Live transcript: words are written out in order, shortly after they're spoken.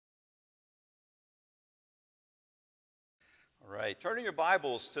right, turning your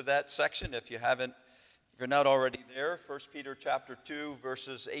Bibles to that section if you're not already there. 1 Peter chapter 2,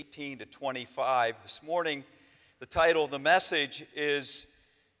 verses 18 to 25. This morning, the title of the message is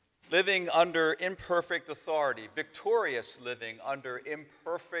Living Under Imperfect Authority, Victorious Living Under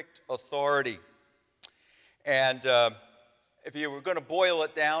Imperfect Authority. And if you were going to boil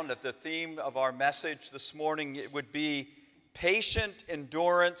it down, that the theme of our message this morning, it would be patient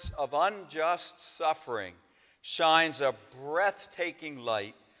endurance of unjust suffering shines a breathtaking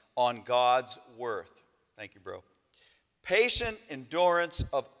light on God's worth. Thank you, bro. Patient endurance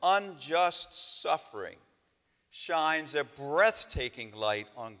of unjust suffering shines a breathtaking light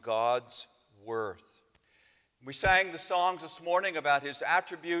on God's worth. We sang the songs this morning about his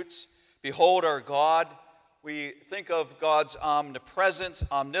attributes. Behold our God. We think of God's omnipresence,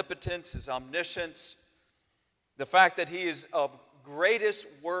 omnipotence, his omniscience, the fact that he is of greatest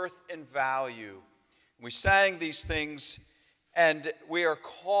worth and value. We sang these things, and we are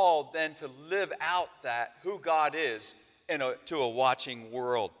called then to live out that, who God is, to a watching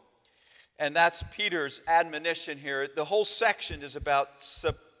world. And that's Peter's admonition here. The whole section is about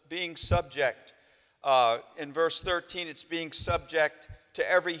being subject. In verse 13, it's being subject to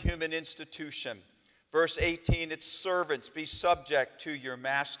every human institution. Verse 18, it's servants, be subject to your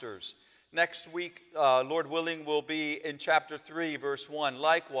masters. Next week, Lord willing, we'll be in chapter 3, verse 1.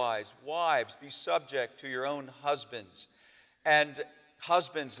 Likewise, wives, be subject to your own husbands. And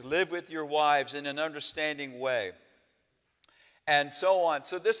husbands, live with your wives in an understanding way. And so on.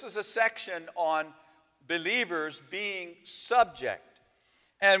 So this is a section on believers being subject.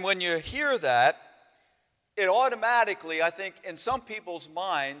 And when you hear that, it automatically, I think, in some people's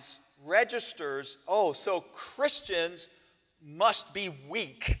minds, registers, oh, so Christians must be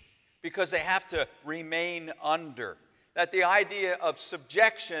weak because they have to remain under. That the idea of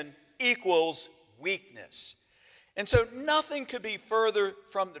subjection equals weakness. And so nothing could be further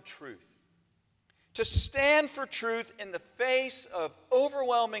from the truth. To stand for truth in the face of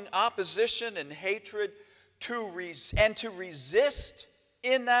overwhelming opposition and hatred, to resist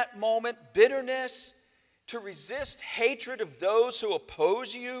in that moment bitterness, to resist hatred of those who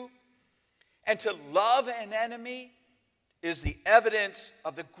oppose you, and to love an enemy is the evidence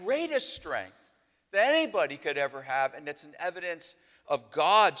of the greatest strength that anybody could ever have, and it's an evidence of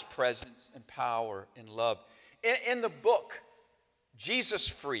God's presence and power and love. In the book, Jesus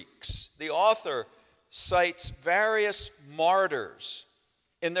Freaks, the author cites various martyrs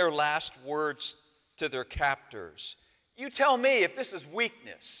in their last words to their captors. You tell me if this is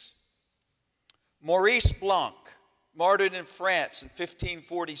weakness. Maurice Blanc, martyred in France in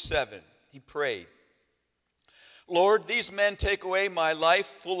 1547, he prayed, Lord, these men take away my life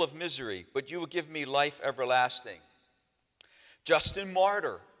full of misery, but you will give me life everlasting. Justin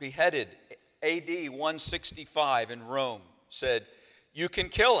Martyr, beheaded A.D. 165 in Rome, said, you can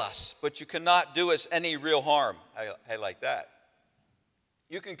kill us, but you cannot do us any real harm. I like that.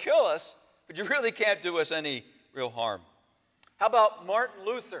 You can kill us, but you really can't do us any real harm. How about Martin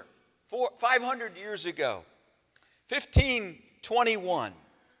Luther, 500 years ago, 1521,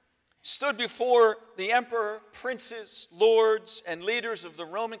 stood before the emperor, princes, lords, and leaders of the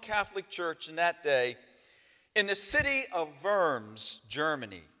Roman Catholic Church in that day in the city of Worms,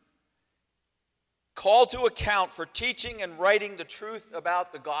 Germany, called to account for teaching and writing the truth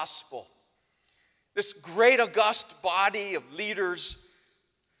about the gospel. This great august body of leaders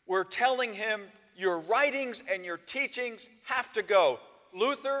were telling him, your writings and your teachings have to go.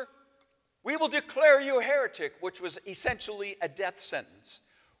 Luther, we will declare you a heretic, which was essentially a death sentence.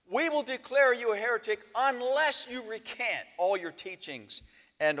 We will declare you a heretic unless you recant all your teachings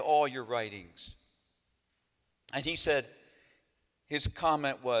and all your writings. And he said, his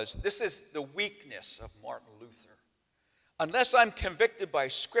comment was, this is the weakness of Martin Luther. Unless I'm convicted by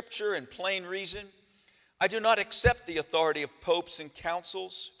Scripture and plain reason, I do not accept the authority of popes and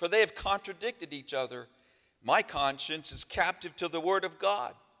councils, for they have contradicted each other. My conscience is captive to the word of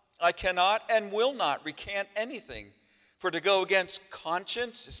God. I cannot and will not recant anything. For to go against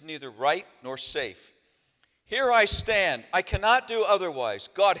conscience is neither right nor safe. Here I stand. I cannot do otherwise.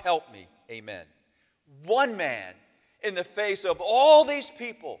 God help me. Amen. One man in the face of all these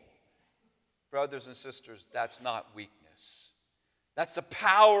people. Brothers and sisters, that's not weakness. That's the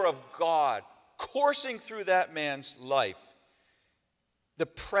power of God coursing through that man's life. The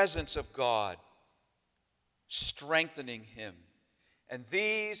presence of God strengthening him. And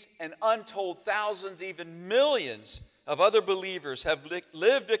these and untold thousands, even millions of other believers have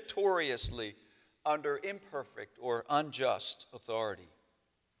lived victoriously under imperfect or unjust authority.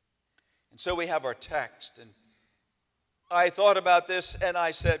 And so we have our text. And I thought about this and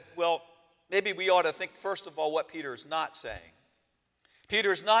I said, well, maybe we ought to think first of all what Peter is not saying.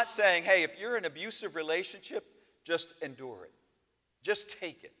 Peter's not saying, hey, if you're in an abusive relationship, just endure it. Just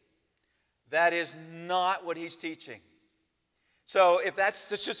take it. That is not what he's teaching. So if that's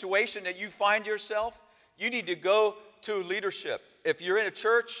the situation that you find yourself, you need to go to leadership. If you're in a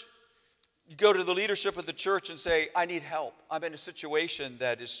church, you go to the leadership of the church and say, I need help. I'm in a situation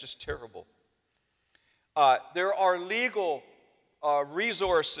that is just terrible. There are legal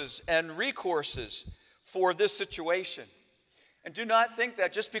resources and recourses for this situation. And do not think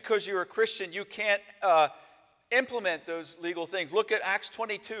that just because you're a Christian, you can't implement those legal things. Look at Acts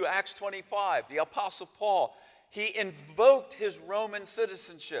 22, Acts 25. The Apostle Paul, he invoked his Roman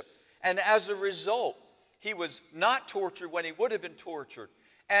citizenship. And as a result, he was not tortured when he would have been tortured.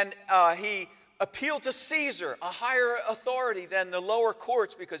 And he appealed to Caesar, a higher authority than the lower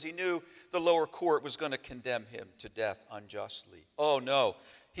courts, because he knew the lower court was going to condemn him to death unjustly. Oh, no.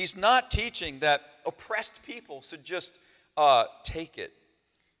 He's not teaching that oppressed people should just take it.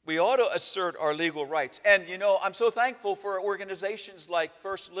 We ought to assert our legal rights. And, you know, I'm so thankful for organizations like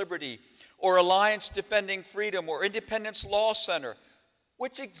First Liberty or Alliance Defending Freedom or Independence Law Center,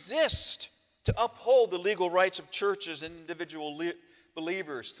 which exist to uphold the legal rights of churches and individual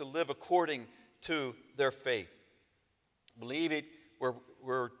believers to live according to their faith. Believe it,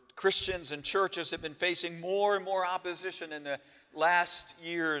 where Christians and churches have been facing more and more opposition in the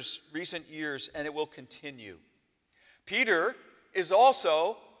recent years, and it will continue. Peter is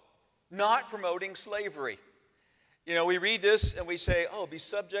also not promoting slavery. You know, we read this and we say, oh, be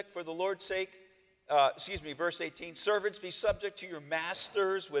subject for the Lord's sake. Verse 18, servants, be subject to your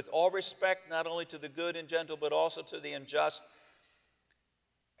masters with all respect, not only to the good and gentle, but also to the unjust.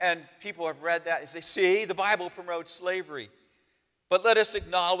 And people have read that and say, see, the Bible promotes slavery. But let us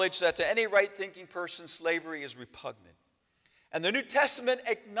acknowledge that to any right-thinking person, slavery is repugnant. And the New Testament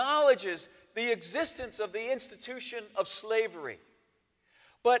acknowledges the existence of the institution of slavery.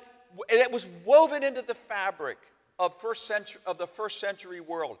 But it was woven into the fabric of the first century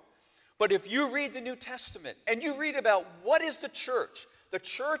world. But if you read the New Testament and you read about what is the church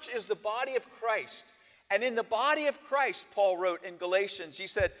is the body of Christ. And in the body of Christ, Paul wrote in Galatians, he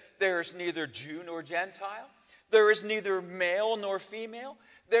said, there is neither Jew nor Gentile. There is neither male nor female.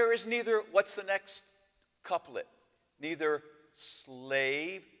 There is neither, what's the next couplet? Neither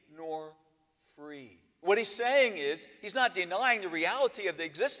slave nor free. What he's saying is, he's not denying the reality of the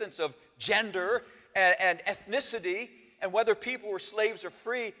existence of gender and ethnicity and whether people were slaves or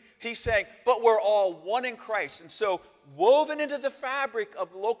free. He's saying, but we're all one in Christ. And so woven into the fabric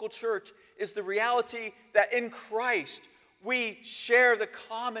of the local church is the reality that in Christ we share the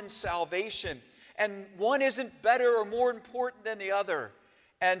common salvation. And one isn't better or more important than the other.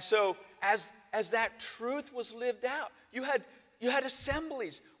 And so as that truth was lived out, you had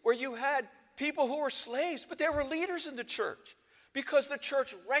assemblies where you had people who were slaves, but they were leaders in the church because the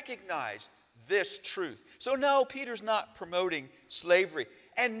church recognized this truth. So no, Peter's not promoting slavery,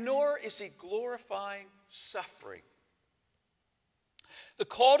 and nor is he glorifying suffering. The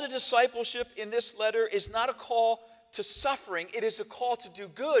call to discipleship in this letter is not a call to suffering. It is a call to do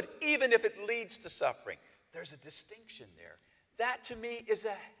good, even if it leads to suffering. There's a distinction there. That, to me, is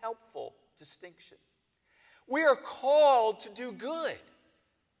a helpful distinction. We are called to do good.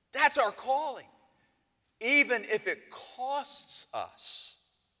 That's our calling, even if it costs us.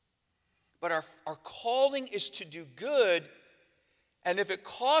 But our calling is to do good, and if it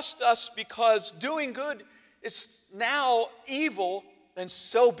costs us because doing good is now evil, then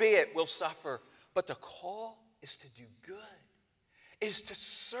so be it, we'll suffer. But the call is to do good, is to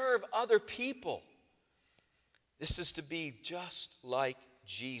serve other people. This is to be just like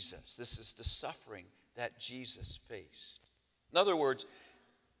Jesus. This is the suffering that Jesus faced. In other words,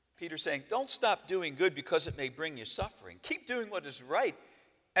 Peter's saying, don't stop doing good because it may bring you suffering. Keep doing what is right.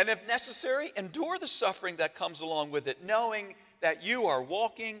 And if necessary, endure the suffering that comes along with it, knowing that you are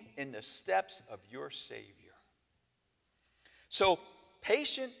walking in the steps of your Savior. So,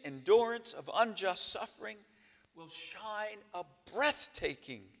 patient endurance of unjust suffering will shine a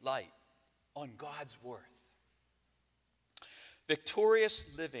breathtaking light on God's worth. Victorious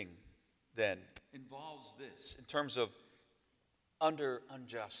living, then, involves this in terms of under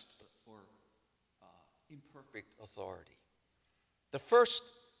unjust or imperfect authority. The first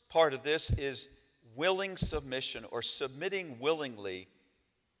part of this is willing submission, or submitting willingly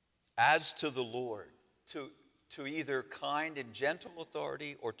as to the Lord, to either kind and gentle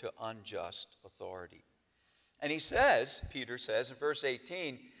authority or to unjust authority. And Peter says in verse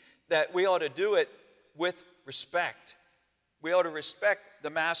 18, that we ought to do it with respect. We ought to respect the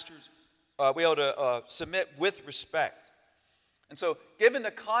masters. We ought to submit with respect. And so, given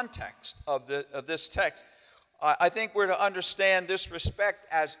the context of this text, I think we're to understand this respect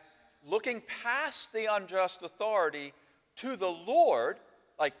as looking past the unjust authority to the Lord,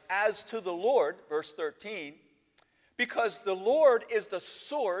 like as to the Lord, verse 13, because the Lord is the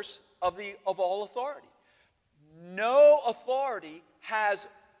source of all authority. No authority has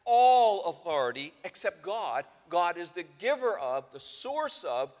all authority except God. God is the giver of, the source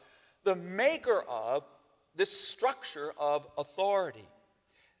of, the maker of this structure of authority.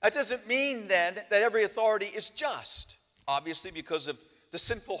 That doesn't mean then that every authority is just. Obviously, because of the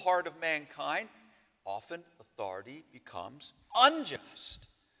sinful heart of mankind, often authority becomes unjust.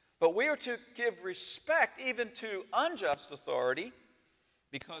 But we are to give respect even to unjust authority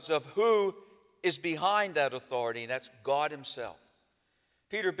because of who is behind that authority, and that's God himself.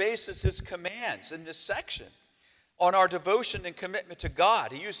 Peter bases his commands in this section on our devotion and commitment to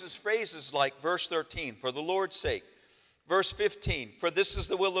God. He uses phrases like verse 13, for the Lord's sake. Verse 15, for this is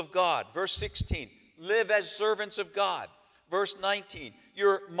the will of God. Verse 16, live as servants of God. Verse 19,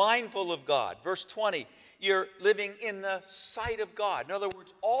 you're mindful of God. Verse 20, you're living in the sight of God. In other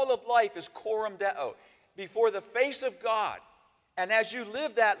words, all of life is coram deo, before the face of God. And as you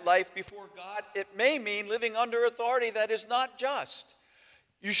live that life before God, it may mean living under authority that is not just.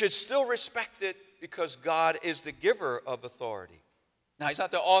 You should still respect it because God is the giver of authority. Now, he's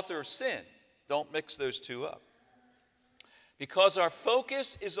not the author of sin. Don't mix those two up. Because our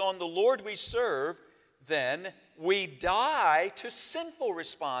focus is on the Lord we serve, then we die to sinful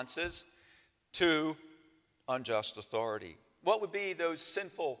responses to unjust authority. What would be those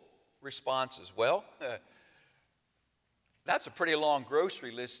sinful responses? Well, that's a pretty long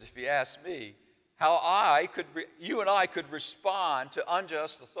grocery list if you ask me. How you and I could respond to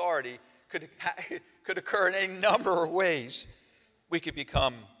unjust authority could occur in any number of ways. We could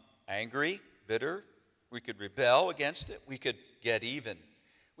become angry, bitter. We could rebel against it. We could get even.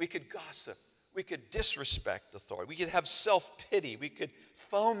 We could gossip. We could disrespect authority. We could have self-pity. We could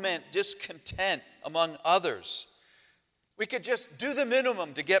foment discontent among others. We could just do the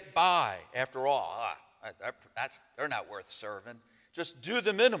minimum to get by. After all, they're not worth serving. Just do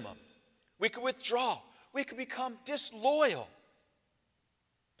the minimum. We could withdraw. We could become disloyal.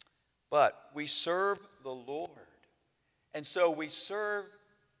 But we serve the Lord. And so we serve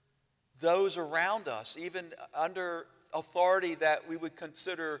those around us, even under authority that we would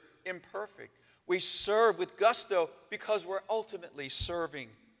consider imperfect. We serve with gusto because we're ultimately serving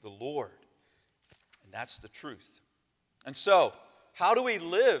the Lord. And that's the truth. And so, how do we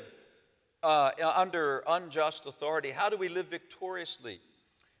live under unjust authority? How do we live victoriously?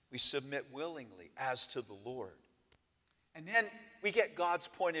 We submit willingly as to the Lord. And then we get God's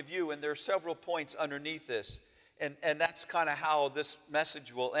point of view, and there are several points underneath this. And that's kind of how this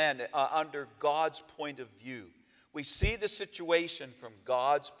message will end, under God's point of view. We see the situation from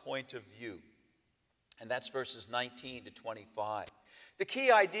God's point of view. And that's verses 19 to 25. The key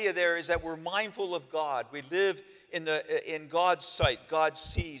idea there is that we're mindful of God. We live in God's sight. God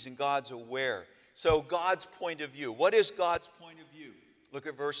sees and God's aware. So God's point of view. What is God's point of view? Look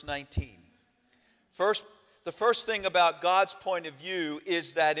at verse 19. The first thing about God's point of view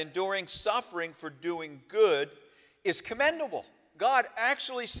is that enduring suffering for doing good is commendable. God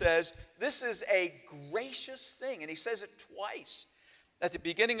actually says this is a gracious thing, and he says it twice. At the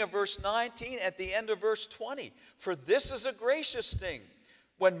beginning of verse 19, at the end of verse 20. For this is a gracious thing.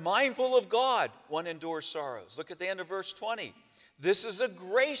 When mindful of God, one endures sorrows. Look at the end of verse 20. This is a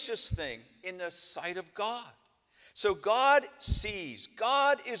gracious thing in the sight of God. So God sees.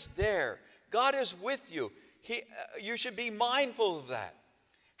 God is there. God is with you. You should be mindful of that.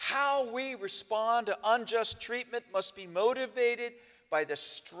 How we respond to unjust treatment must be motivated by the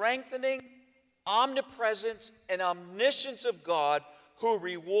strengthening omnipresence and omniscience of God, who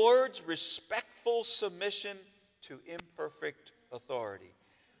rewards respectful submission to imperfect authority.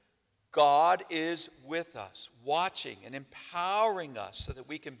 God is with us, watching and empowering us so that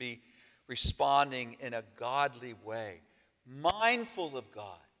we can be responding in a godly way, mindful of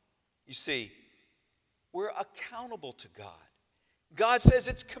God. You see, we're accountable to God. God says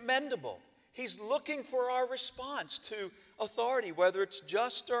it's commendable. He's looking for our response to authority, whether it's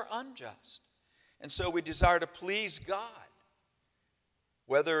just or unjust. And so we desire to please God.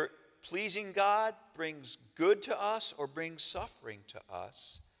 Whether pleasing God brings good to us or brings suffering to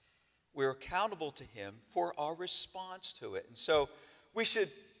us, we're accountable to him for our response to it. And so we should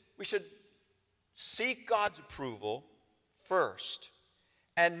seek God's approval first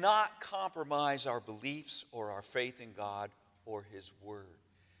and not compromise our beliefs or our faith in God or his word.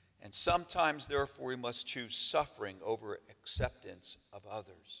 And sometimes, therefore, we must choose suffering over acceptance of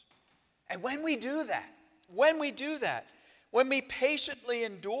others. And when we do that, When we patiently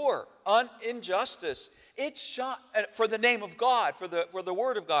endure injustice, for the name of God, for the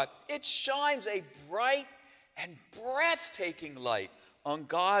word of God, it shines a bright and breathtaking light on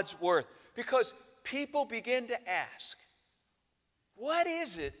God's worth, because people begin to ask, what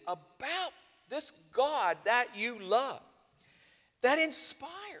is it about this God that you love that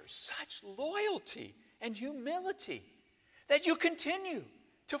inspires such loyalty and humility that you continue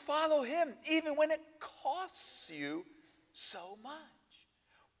to follow him even when it costs you so much?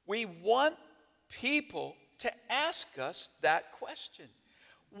 We want people to ask us that question.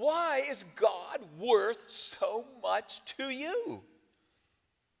 Why is God worth so much to you?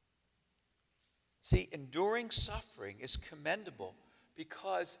 See, enduring suffering is commendable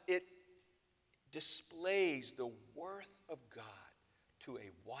because it displays the worth of God to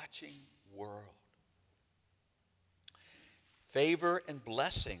a watching world. Favor and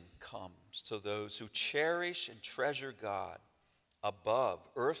blessing comes to those who cherish and treasure God above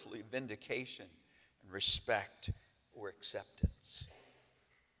earthly vindication and respect or acceptance.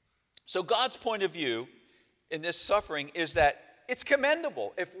 So God's point of view in this suffering is that it's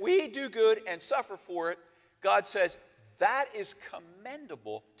commendable. If we do good and suffer for it, God says that is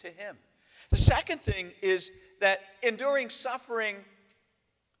commendable to him. The second thing is that enduring suffering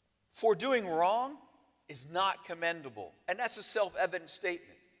for doing wrong is not commendable. And that's a self-evident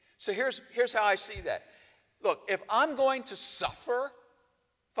statement. So here's how I see that. Look, if I'm going to suffer,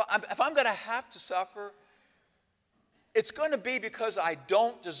 if I'm going to have to suffer, it's going to be because I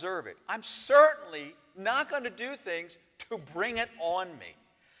don't deserve it. I'm certainly not going to do things to bring it on me.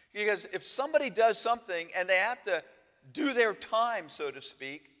 Because if somebody does something and they have to do their time, so to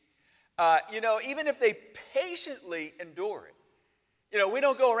speak, even if they patiently endure it, we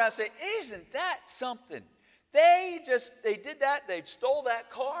don't go around saying, isn't that something? They did that, they stole that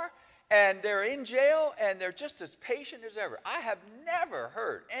car, and they're in jail, and they're just as patient as ever. I have never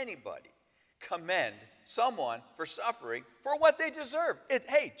heard anybody commend someone for suffering for what they deserve.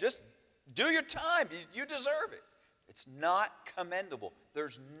 Hey, just do your time. You deserve it. It's not commendable.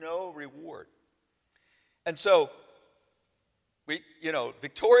 There's no reward. And so,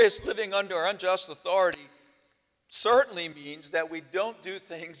 victorious living under unjust authority certainly means that we don't do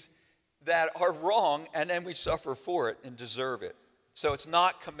things that are wrong and then we suffer for it and deserve it. So it's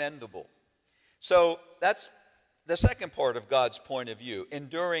not commendable. So that's the second part of God's point of view.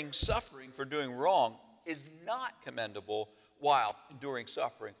 Enduring suffering for doing wrong is not commendable, while enduring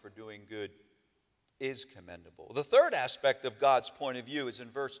suffering for doing good is commendable. The third aspect of God's point of view is in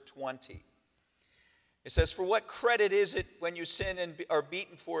verse 20. It says, "For what credit is it when you sin and are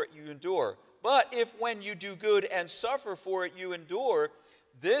beaten for it, you endure? But if when you do good and suffer for it, you endure,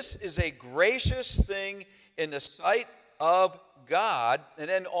 this is a gracious thing in the sight of God." And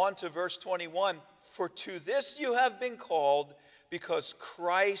then on to verse 21. "For to this you have been called, because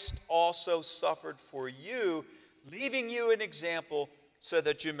Christ also suffered for you, leaving you an example so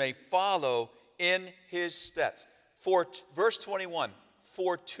that you may follow in his steps." Verse 21,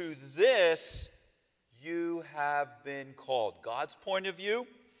 "For to this you have been called." God's point of view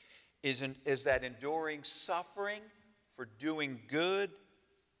is that enduring suffering for doing good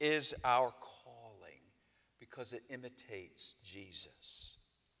is our calling, because it imitates Jesus.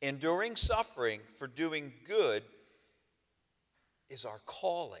 Enduring suffering for doing good is our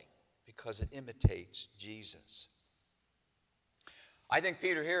calling, because it imitates Jesus. I think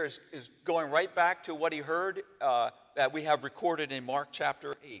Peter here is going right back to what he heard that we have recorded in Mark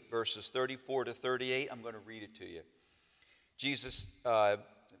chapter 8, verses 34 to 38. I'm going to read it to you.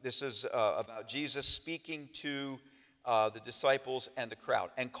 This is about Jesus speaking to the disciples and the crowd.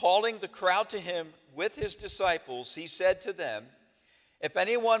 "And calling the crowd to him with his disciples, he said to them, 'If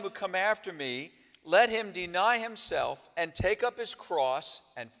anyone would come after me, let him deny himself and take up his cross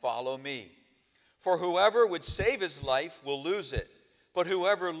and follow me. For whoever would save his life will lose it. But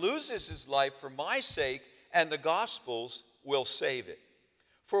whoever loses his life for my sake and the gospel's will save it.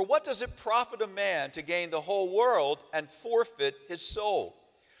 For what does it profit a man to gain the whole world and forfeit his soul?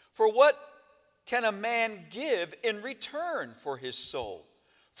 For what can a man give in return for his soul?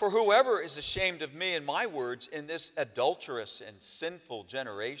 For whoever is ashamed of me and my words in this adulterous and sinful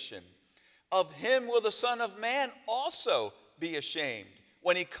generation, of him will the Son of Man also be ashamed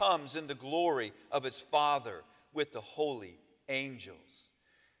when he comes in the glory of his Father with the holy angels.'"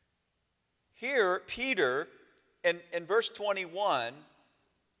 Here, Peter, in verse 21,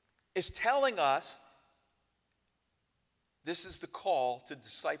 is telling us this is the call to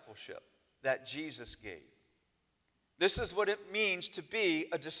discipleship that Jesus gave. This is what it means to be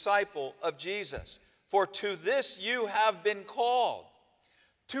a disciple of Jesus. "For to this you have been called."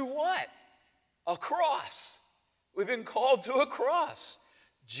 To what? A cross. We've been called to a cross.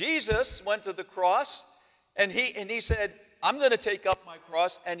 Jesus went to the cross, and he said, I'm going to take up my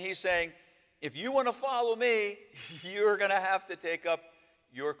cross. And he's saying, if you want to follow me, you're going to have to take up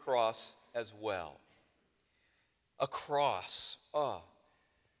your cross as well. A cross.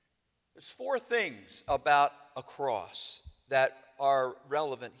 There's 4 things about a cross that are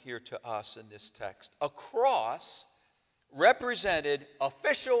relevant here to us in this text. A cross represented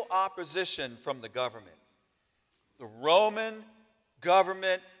official opposition from the government. The Roman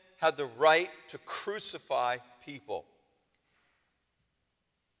government had the right to crucify people.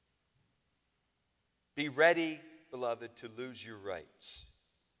 Be ready, beloved, to lose your rights.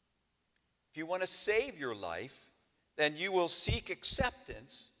 If you want to save your life, then you will seek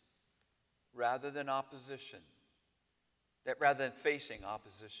acceptance rather than opposition. Rather than facing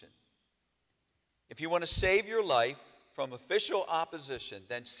opposition. If you want to save your life from official opposition,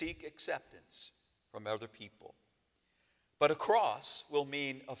 then seek acceptance from other people. But a cross will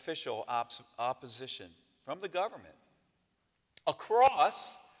mean official opposition from the government. A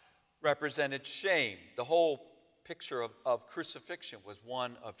cross represented shame. The whole picture of crucifixion was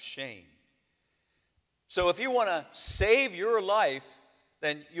one of shame. So if you want to save your life,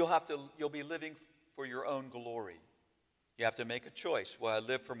 then you'll be living for your own glory. You have to make a choice. Will I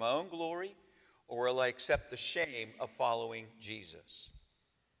live for my own glory, or will I accept the shame of following Jesus?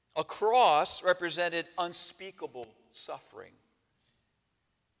 A cross represented unspeakable suffering.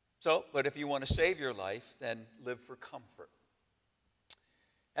 But if you want to save your life, then live for comfort.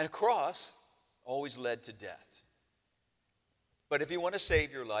 And a cross always led to death. But if you want to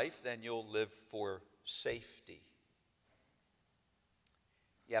save your life, then you'll live for safety.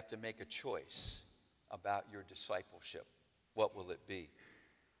 You have to make a choice about your discipleship. What will it be?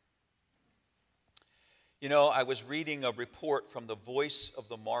 You know, I was reading a report from the Voice of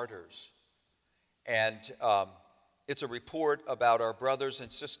the Martyrs, and it's a report about our brothers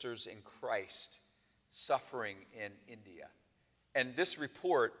and sisters in Christ suffering in India. And this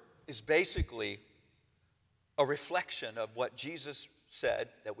report is basically a reflection of what Jesus said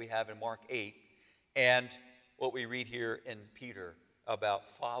that we have in Mark 8 and what we read here in Peter about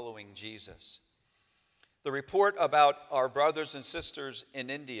following Jesus. The report about our brothers and sisters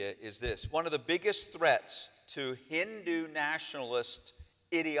in India is this. One of the biggest threats to Hindu nationalist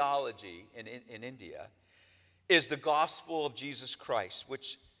ideology in India is the gospel of Jesus Christ,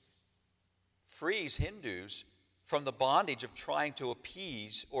 which frees Hindus from the bondage of trying to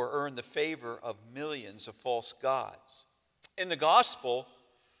appease or earn the favor of millions of false gods. In the gospel,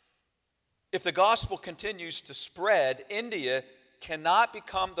 if the gospel continues to spread, India cannot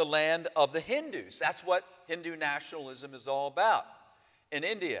become the land of the Hindus. That's what Hindu nationalism is all about in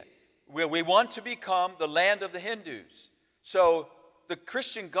India, where we want to become the land of the Hindus. So the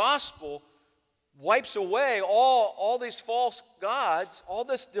Christian gospel wipes away all these false gods, all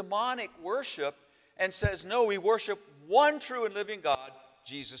this demonic worship, and says, no, we worship one true and living God,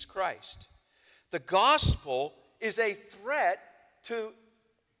 Jesus Christ. The gospel is a threat to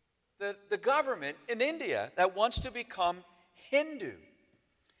the government in India that wants to become Hindu.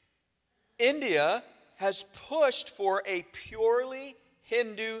 India has pushed for a purely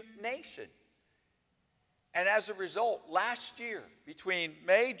Hindu nation. And as a result, last year, between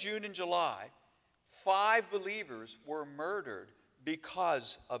May, June, and July, 5 believers were murdered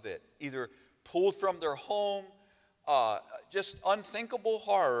because of it. Either pulled from their home, just unthinkable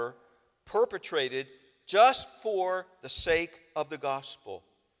horror perpetrated just for the sake of the gospel.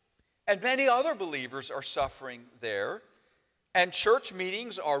 And many other believers are suffering there. And church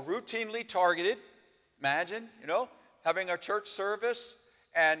meetings are routinely targeted. Imagine, having a church service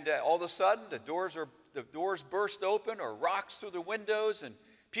and all of a sudden the doors burst open or rocks through the windows and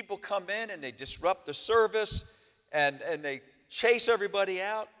people come in and they disrupt the service and they chase everybody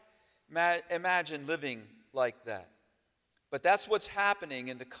out. Imagine living like that. But that's what's happening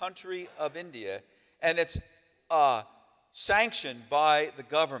in the country of India, and it's sanctioned by the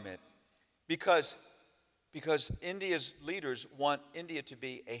government because India's leaders want India to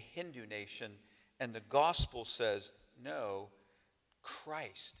be a Hindu nation, and the gospel says, no,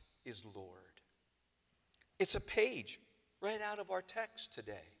 Christ is Lord. It's a page right out of our text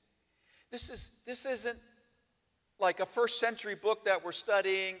today. This isn't like a first century book that we're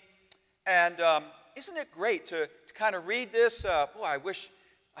studying, and isn't it great to kind of read this? Boy, I wish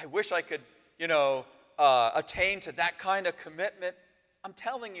I could, attain to that kind of commitment. I'm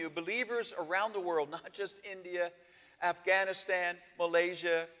telling you, believers around the world, not just India, Afghanistan,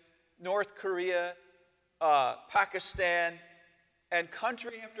 Malaysia, North Korea, Pakistan, and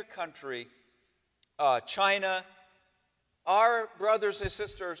country after country, China, our brothers and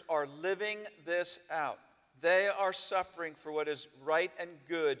sisters are living this out. They are suffering for what is right and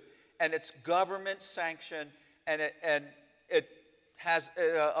good, and it's government sanctioned, and it has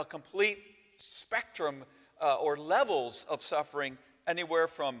a complete spectrum or levels of suffering, anywhere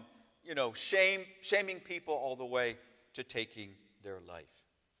from shaming people all the way to taking their life.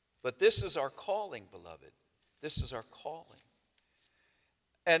 But this is our calling, beloved. This is our calling.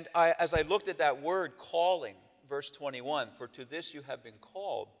 And as I looked at that word calling, verse 21, for to this you have been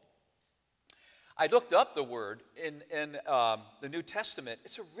called, I looked up the word in the New Testament.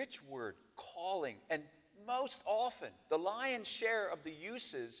 It's a rich word, calling. And most often, the lion's share of the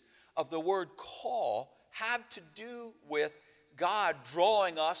uses of the word call have to do with God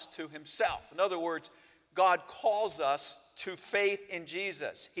drawing us to himself. In other words, God calls us to faith in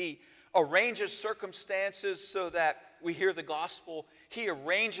Jesus. He arranges circumstances so that we hear the gospel. He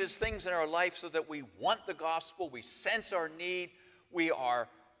arranges things in our life so that we want the gospel. We sense our need. We are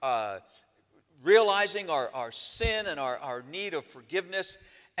realizing our sin and our need of forgiveness.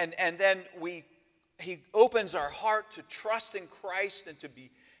 And then he opens our heart to trust in Christ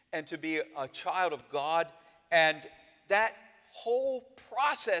and to be a child of God. And that whole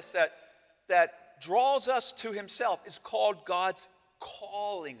process that draws us to himself is called God's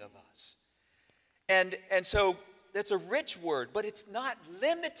calling of us. And so that's a rich word, but it's not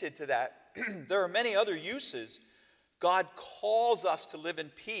limited to that. There are many other uses. God calls us to live in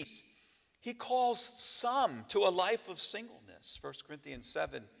peace. He calls some to a life of singleness, 1 Corinthians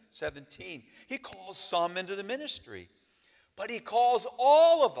 7:17. He calls some into the ministry. But he calls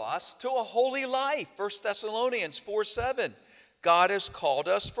all of us to a holy life, 1 Thessalonians 4:7. God has called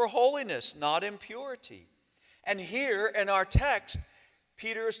us for holiness, not impurity. And here in our text,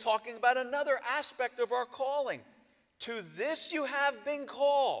 Peter is talking about another aspect of our calling. To this you have been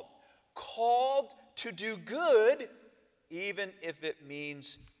called to do good, even if it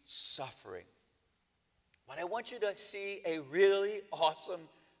means suffering. But I want you to see a really awesome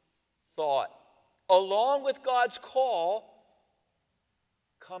thought. Along with God's call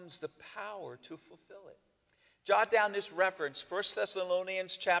comes the power to fulfill it. Jot down this reference, 1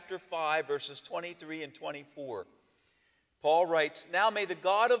 Thessalonians chapter 5, verses 23 and 24. Paul writes, "Now may the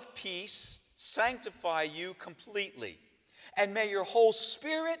God of peace sanctify you completely, and may your whole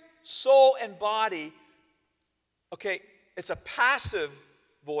spirit, soul, and body," okay, it's a passive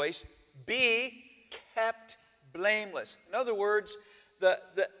voice, "be kept blameless." In other words,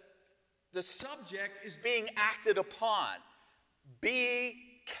 the subject is being acted upon.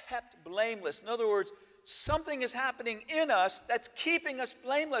 Be kept blameless. In other words, something is happening in us that's keeping us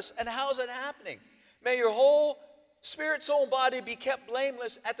blameless. And how is it happening? May your whole spirit, soul, and body be kept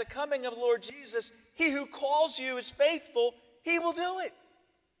blameless at the coming of the Lord Jesus. He who calls you is faithful. He will do it.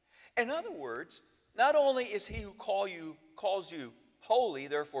 In other words, not only is he who calls you holy,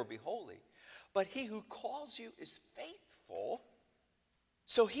 therefore be holy, but he who calls you is faithful.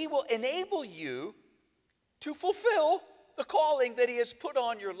 So he will enable you to fulfill the calling that he has put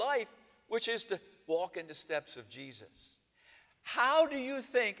on your life, which is to walk in the steps of Jesus. How do you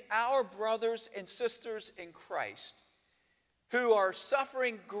think our brothers and sisters in Christ, who are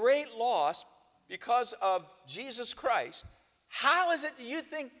suffering great loss because of Jesus Christ, how is it that you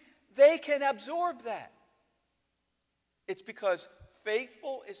think they can absorb that? It's because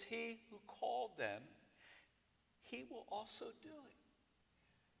faithful is he who called them, he will also do it.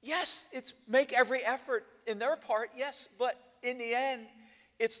 Yes, it's make every effort in their part, yes, but in the end,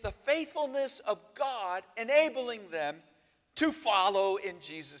 it's the faithfulness of God enabling them to follow in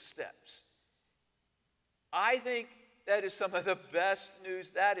Jesus' steps. I think that is some of the best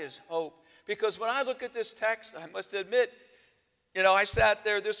news. That is hope. Because when I look at this text, I must admit, I sat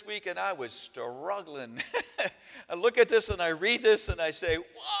there this week and I was struggling. I look at this and I read this and I say,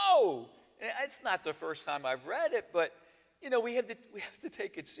 whoa! It's not the first time I've read it, but we have to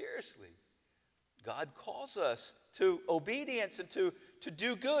take it seriously. God calls us to obedience and to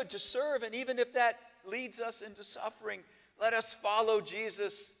do good, to serve, and even if that leads us into suffering, let us follow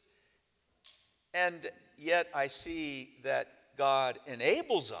Jesus. And yet I see that God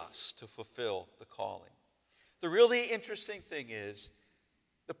enables us to fulfill the calling. The really interesting thing is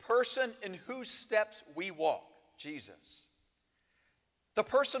the person in whose steps we walk, Jesus, the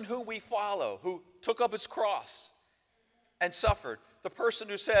person who we follow, who took up his cross and suffered, the person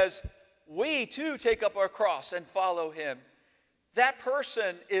who says, we too take up our cross and follow him, that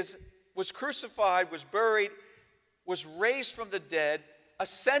person was crucified, was buried, was raised from the dead,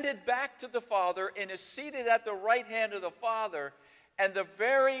 ascended back to the Father, and is seated at the right hand of the Father. And the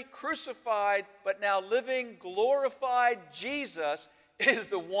very crucified but now living, glorified Jesus is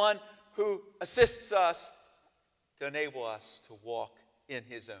the one who assists us to enable us to walk in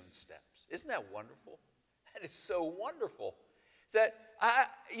his own steps. Isn't that wonderful? That is so wonderful. That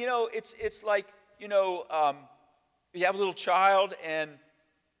it's like, you have a little child, and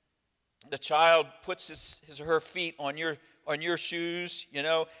the child puts his or her feet on your shoes,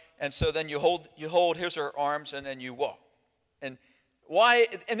 and so then you hold here's her arms, and then you walk. And why?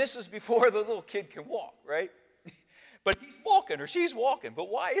 And this is before the little kid can walk, right? But he's walking or she's walking. But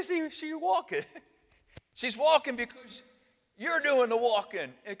why is she walking? She's walking because you're doing the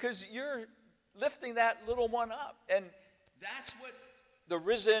walking, because you're lifting that little one up. And that's what the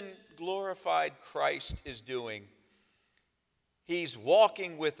risen, glorified Christ is doing. He's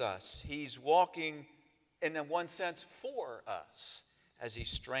walking with us. He's walking, in one sense, for us as he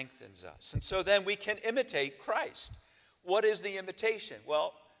strengthens us. And so then we can imitate Christ. What is the imitation?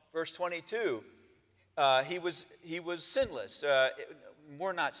 Well, verse 22, he was sinless.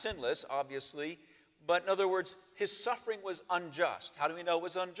 We're not sinless, obviously, but in other words, his suffering was unjust. How do we know it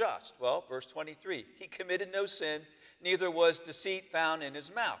was unjust? Well, verse 23, he committed no sin, neither was deceit found in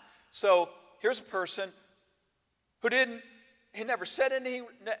his mouth. So here's a person who he never said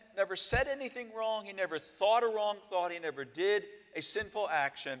anything wrong. He never thought a wrong thought. He never did a sinful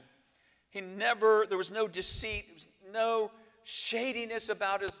action. There was no deceit. There was no shadiness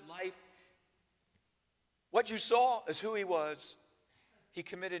about his life. What you saw is who he was. He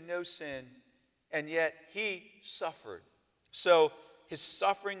committed no sin, and yet he suffered. So his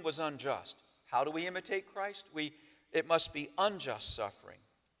suffering was unjust. How do we imitate Christ? It must be unjust suffering.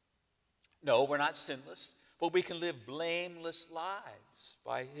 No, we're not sinless, but we can live blameless lives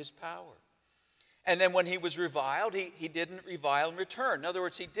by his power. And then when he was reviled, he didn't revile in return. In other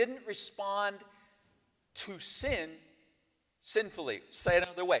words, he didn't respond to sin sinfully. Say it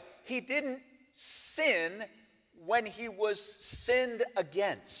another way. He didn't sin when he was sinned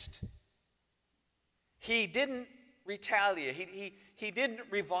against. He didn't retaliate. He didn't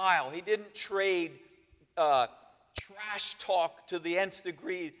revile. He didn't trade trash talk to the nth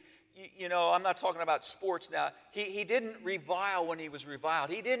degree. I'm not talking about sports now. He didn't revile when he was reviled.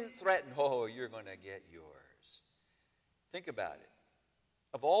 He didn't threaten, you're going to get yours. Think about it.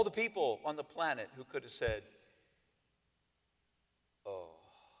 Of all the people on the planet who could have said,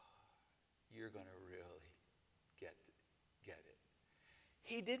 you're going to really get it.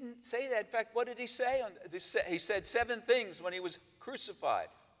 He didn't say that. In fact, what did he say? He said 7 things when he was crucified.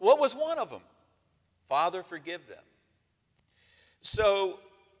 What was one of them? Father, forgive them. So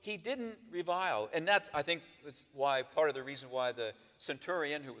he didn't revile. And that, I think, was part of the reason why the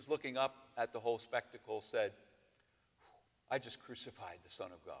centurion who was looking up at the whole spectacle said, I just crucified the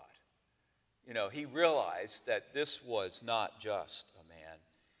Son of God. He realized that this was not just a man.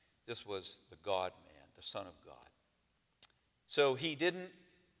 This was the God-man, the Son of God. So he didn't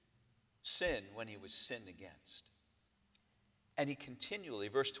sin when he was sinned against. And he continually,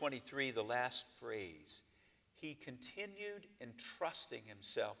 verse 23, the last phrase, he continued entrusting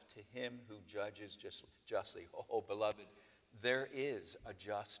himself to him who judges justly. Oh, beloved, there is a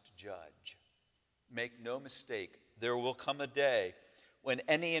just judge. Make no mistake, there will come a day when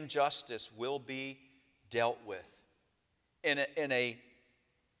any injustice will be dealt with in a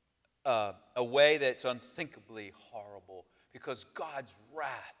way that's unthinkably horrible, because God's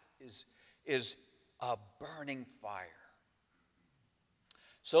wrath is a burning fire.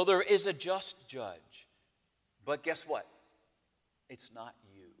 So there is a just judge. But guess what? It's not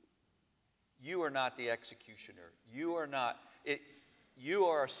you. You are not the executioner. You are not it. You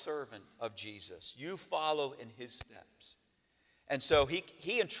are a servant of Jesus. You follow in his steps. And so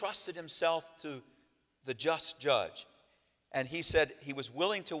he entrusted himself to the just judge. And he said he was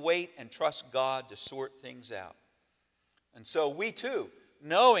willing to wait and trust God to sort things out. And so we too,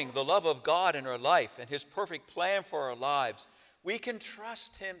 knowing the love of God in our life and his perfect plan for our lives, we can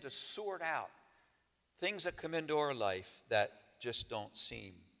trust him to sort out things that come into our life that just don't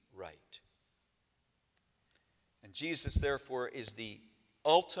seem right. And Jesus, therefore, is the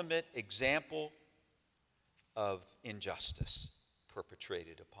ultimate example of injustice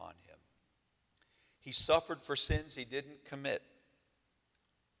perpetrated upon him. He suffered for sins he didn't commit.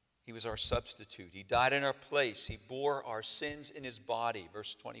 He was our substitute. He died in our place. He bore our sins in his body,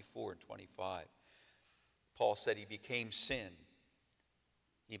 verse 24 and 25. Paul said he became sin,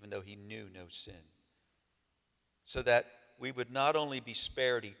 even though he knew no sin, so that we would not only be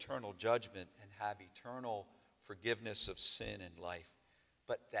spared eternal judgment and have eternal forgiveness of sin and life,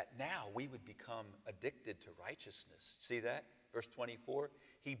 but that now we would become addicted to righteousness. See that? Verse 24,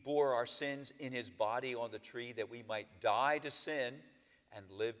 he bore our sins in his body on the tree that we might die to sin and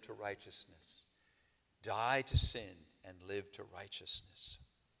live to righteousness. Die to sin and live to righteousness.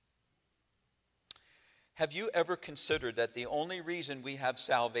 Have you ever considered that the only reason we have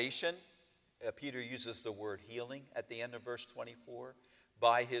salvation Peter uses the word healing at the end of verse 24.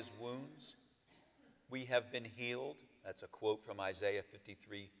 By his wounds we have been healed. That's a quote from Isaiah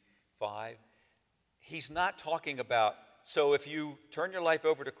 53:5. He's not talking about, so if you turn your life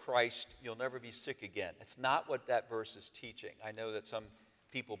over to Christ, you'll never be sick again. It's not what that verse is teaching. I know that some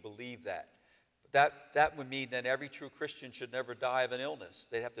people believe that. That would mean that every true Christian should never die of an illness.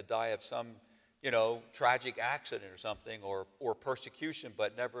 They'd have to die of some, tragic accident or something, or persecution,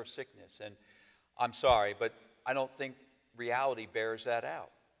 but never of sickness. And I'm sorry, but I don't think reality bears that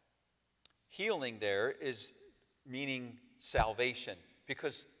out. Healing there is meaning salvation,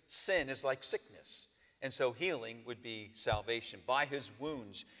 because sin is like sickness. And so healing would be salvation. By his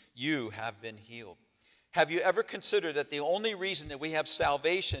wounds, you have been healed. Have you ever considered that the only reason that we have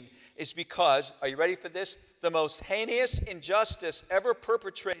salvation is because, are you ready for this? The most heinous injustice ever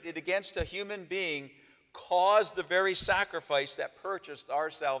perpetrated against a human being caused the very sacrifice that purchased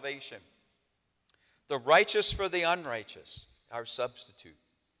our salvation. The righteous for the unrighteous, our substitute.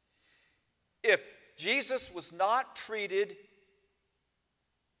 If Jesus was not treated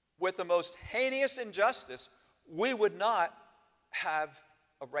with the most heinous injustice, we would not have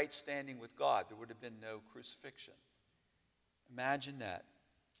a right standing with God. There would have been no crucifixion. Imagine that.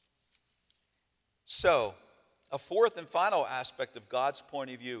 So, a fourth and final aspect of God's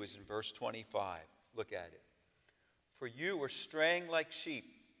point of view is in verse 25. Look at it. For you were straying like sheep,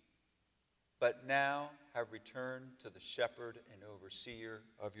 but now have returned to the shepherd and overseer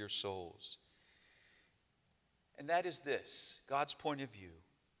of your souls. And that is this, God's point of view.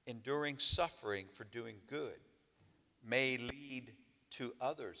 Enduring suffering for doing good may lead to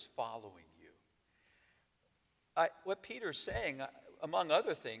others following you. What Peter's saying, among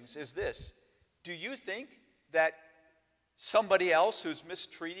other things, is this. Do you think that somebody else who's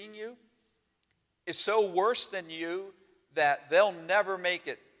mistreating you is so worse than you that they'll never make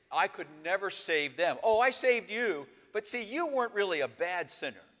it? I could never save them. Oh, I saved you, but see, you weren't really a bad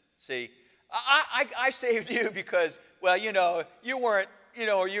sinner. See, I saved you because, well, you weren't,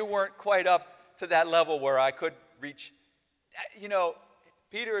 or you weren't quite up to that level where I could reach.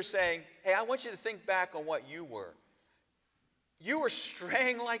 Peter is saying, hey, I want you to think back on what you were. You were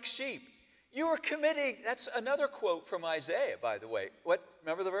straying like sheep. You were committing, that's another quote from Isaiah, by the way.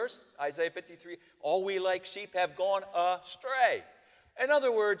 Remember the verse? Isaiah 53, all we like sheep have gone astray. In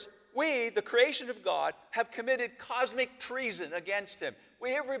other words, we, the creation of God, have committed cosmic treason against him.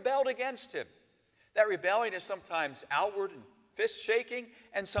 We have rebelled against him. That rebellion is sometimes outward and fist shaking,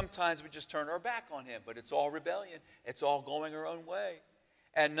 and sometimes we just turn our back on him. But it's all rebellion. It's all going our own way.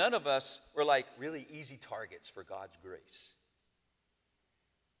 And none of us were like really easy targets for God's grace.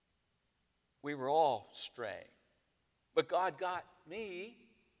 We were all straying. But God got me.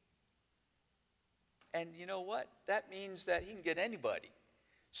 And you know what? That means that he can get anybody.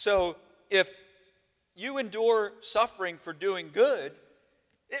 So if you endure suffering for doing good,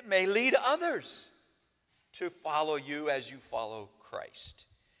 it may lead others to follow you as you follow Christ.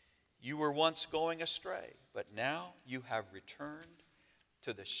 You were once going astray, but now you have returned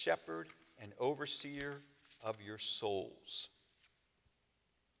to the shepherd and overseer of your souls.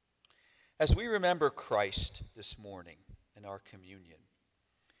 As we remember Christ this morning in our communion,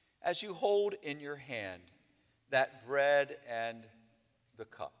 as you hold in your hand that bread and the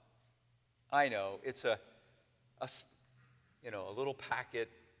cup, I know it's a little packet.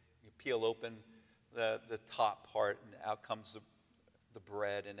 You peel open the top part, and out comes the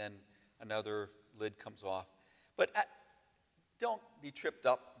bread, and then another lid comes off. But don't be tripped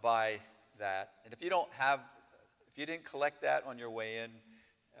up by that. And if you didn't collect that on your way in,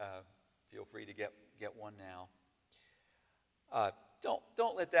 feel free to get one now.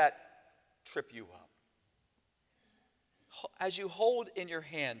 Don't let that trip you up. As you hold in your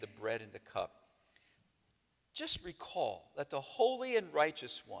hand the bread and the cup, just recall that the holy and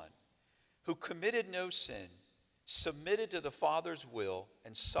righteous one who committed no sin, submitted to the Father's will,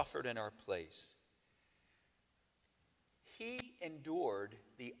 and suffered in our place. He endured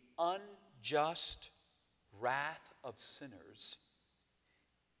the unjust wrath of sinners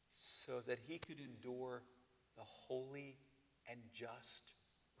so that he could endure the holy and just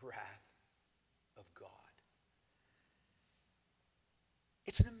wrath of God.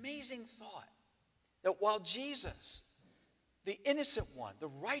 It's an amazing thought that while Jesus, the innocent one,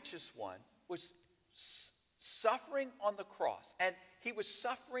 the righteous one, was suffering on the cross, and he was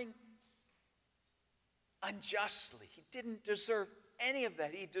suffering unjustly. He didn't deserve any of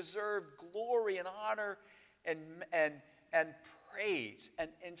that. He deserved glory and honor and praise. And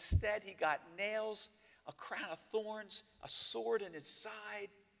instead he got nails, a crown of thorns, a sword in his side,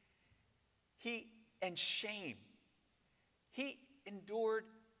 and shame. He endured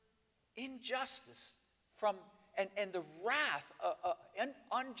injustice and the wrath,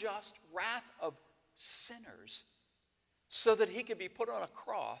 unjust wrath of sinners, so that he could be put on a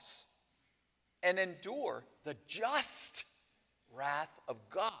cross and endure the just wrath of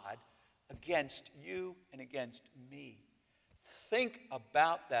God against you and against me. Think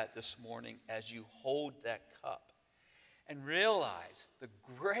about that this morning as you hold that cup and realize the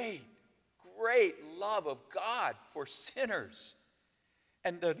great, great love of God for sinners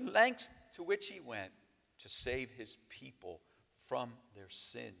and the lengths to which he went to save his people from their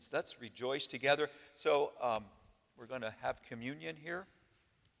sins. Let's rejoice together. So we're going to have communion here.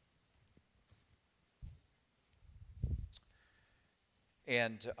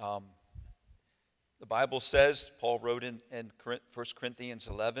 And the Bible says, Paul wrote in 1 Corinthians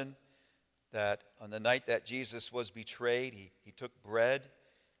 11, that on the night that Jesus was betrayed, he took bread,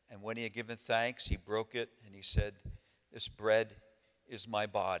 and when he had given thanks, he broke it, and he said, "This bread is my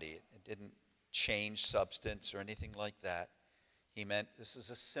body." It didn't change substance or anything like that. He meant, this is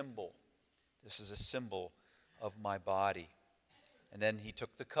a symbol. This is a symbol of my body. And then he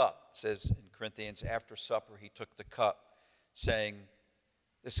took the cup. It says in Corinthians, after supper, he took the cup, saying,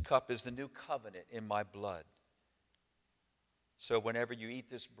 "This cup is the new covenant in my blood." So whenever you eat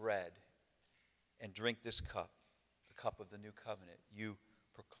this bread and drink this cup, the cup of the new covenant, you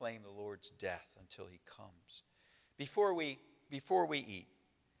proclaim the Lord's death until he comes. Before we eat,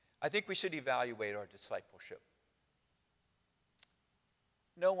 I think we should evaluate our discipleship.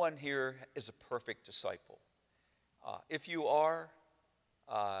 No one here is a perfect disciple. If you are,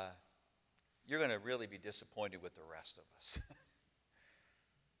 you're going to really be disappointed with the rest of us.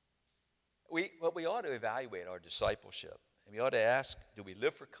 But we ought to evaluate our discipleship. And we ought to ask, do we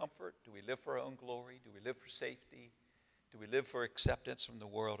live for comfort? Do we live for our own glory? Do we live for safety? Do we live for acceptance from the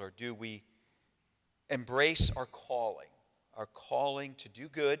world? Or do we embrace our calling to do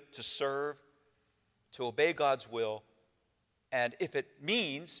good, to serve, to obey God's will? And if it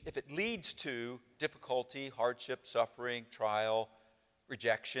leads to difficulty, hardship, suffering, trial,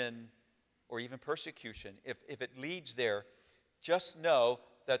 rejection, or even persecution, if it leads there, just know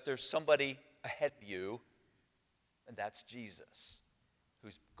that there's somebody ahead of you, and that's Jesus,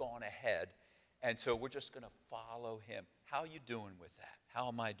 who's gone ahead. And so we're just going to follow him. How are you doing with that? How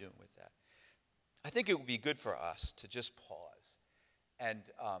am I doing with that? I think it would be good for us to just pause and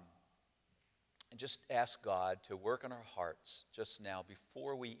just ask God to work on our hearts just now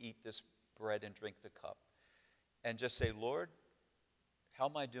before we eat this bread and drink the cup. And just say, Lord, how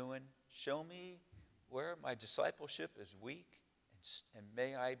am I doing? Show me where my discipleship is weak, and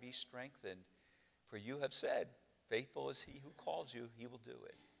may I be strengthened. For you have said, faithful is he who calls you, he will do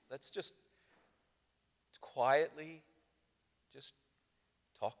it. Let's just quietly just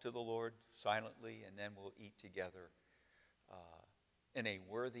talk to the Lord silently, and then we'll eat together in a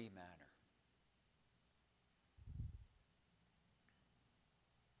worthy manner.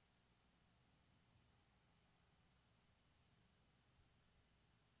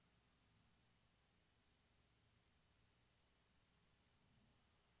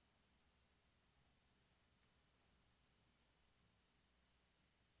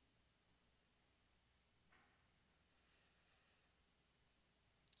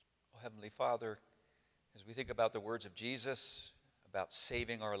 Heavenly Father, as we think about the words of Jesus, about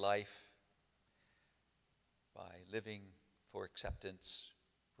saving our life by living for acceptance,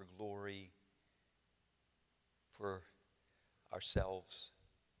 for glory, for ourselves,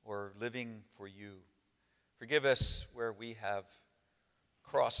 or living for you, forgive us where we have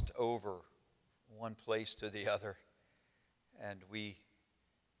crossed over one place to the other, and we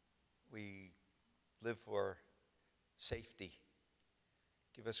live for safety.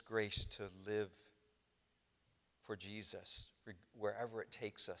 Give us grace to live for Jesus wherever it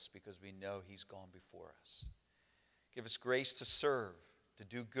takes us, because we know he's gone before us. Give us grace to serve, to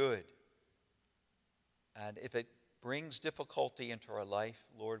do good. And if it brings difficulty into our life,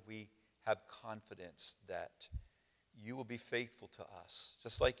 Lord, we have confidence that you will be faithful to us,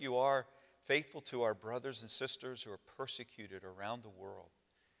 just like you are faithful to our brothers and sisters who are persecuted around the world.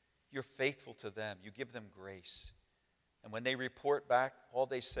 You're faithful to them. You give them grace. And when they report back, all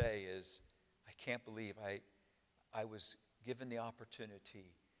they say is, I can't believe I was given the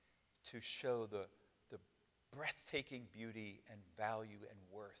opportunity to show the breathtaking beauty and value and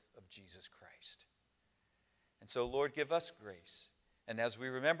worth of Jesus Christ. And so, Lord, give us grace. And as we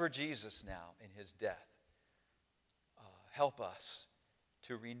remember Jesus now in his death, help us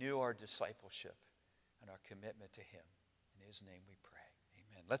to renew our discipleship and our commitment to him. In his name we pray.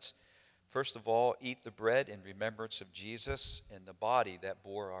 Amen. Let's first of all eat the bread in remembrance of Jesus and the body that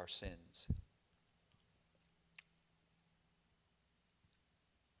bore our sins.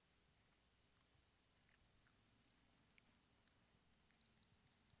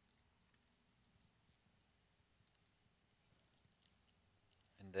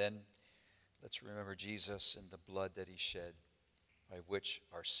 And then let's remember Jesus and the blood that he shed, by which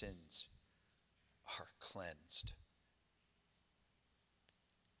our sins are cleansed.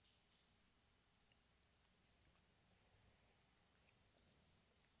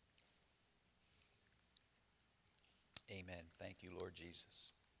 Amen. Thank you, Lord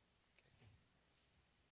Jesus.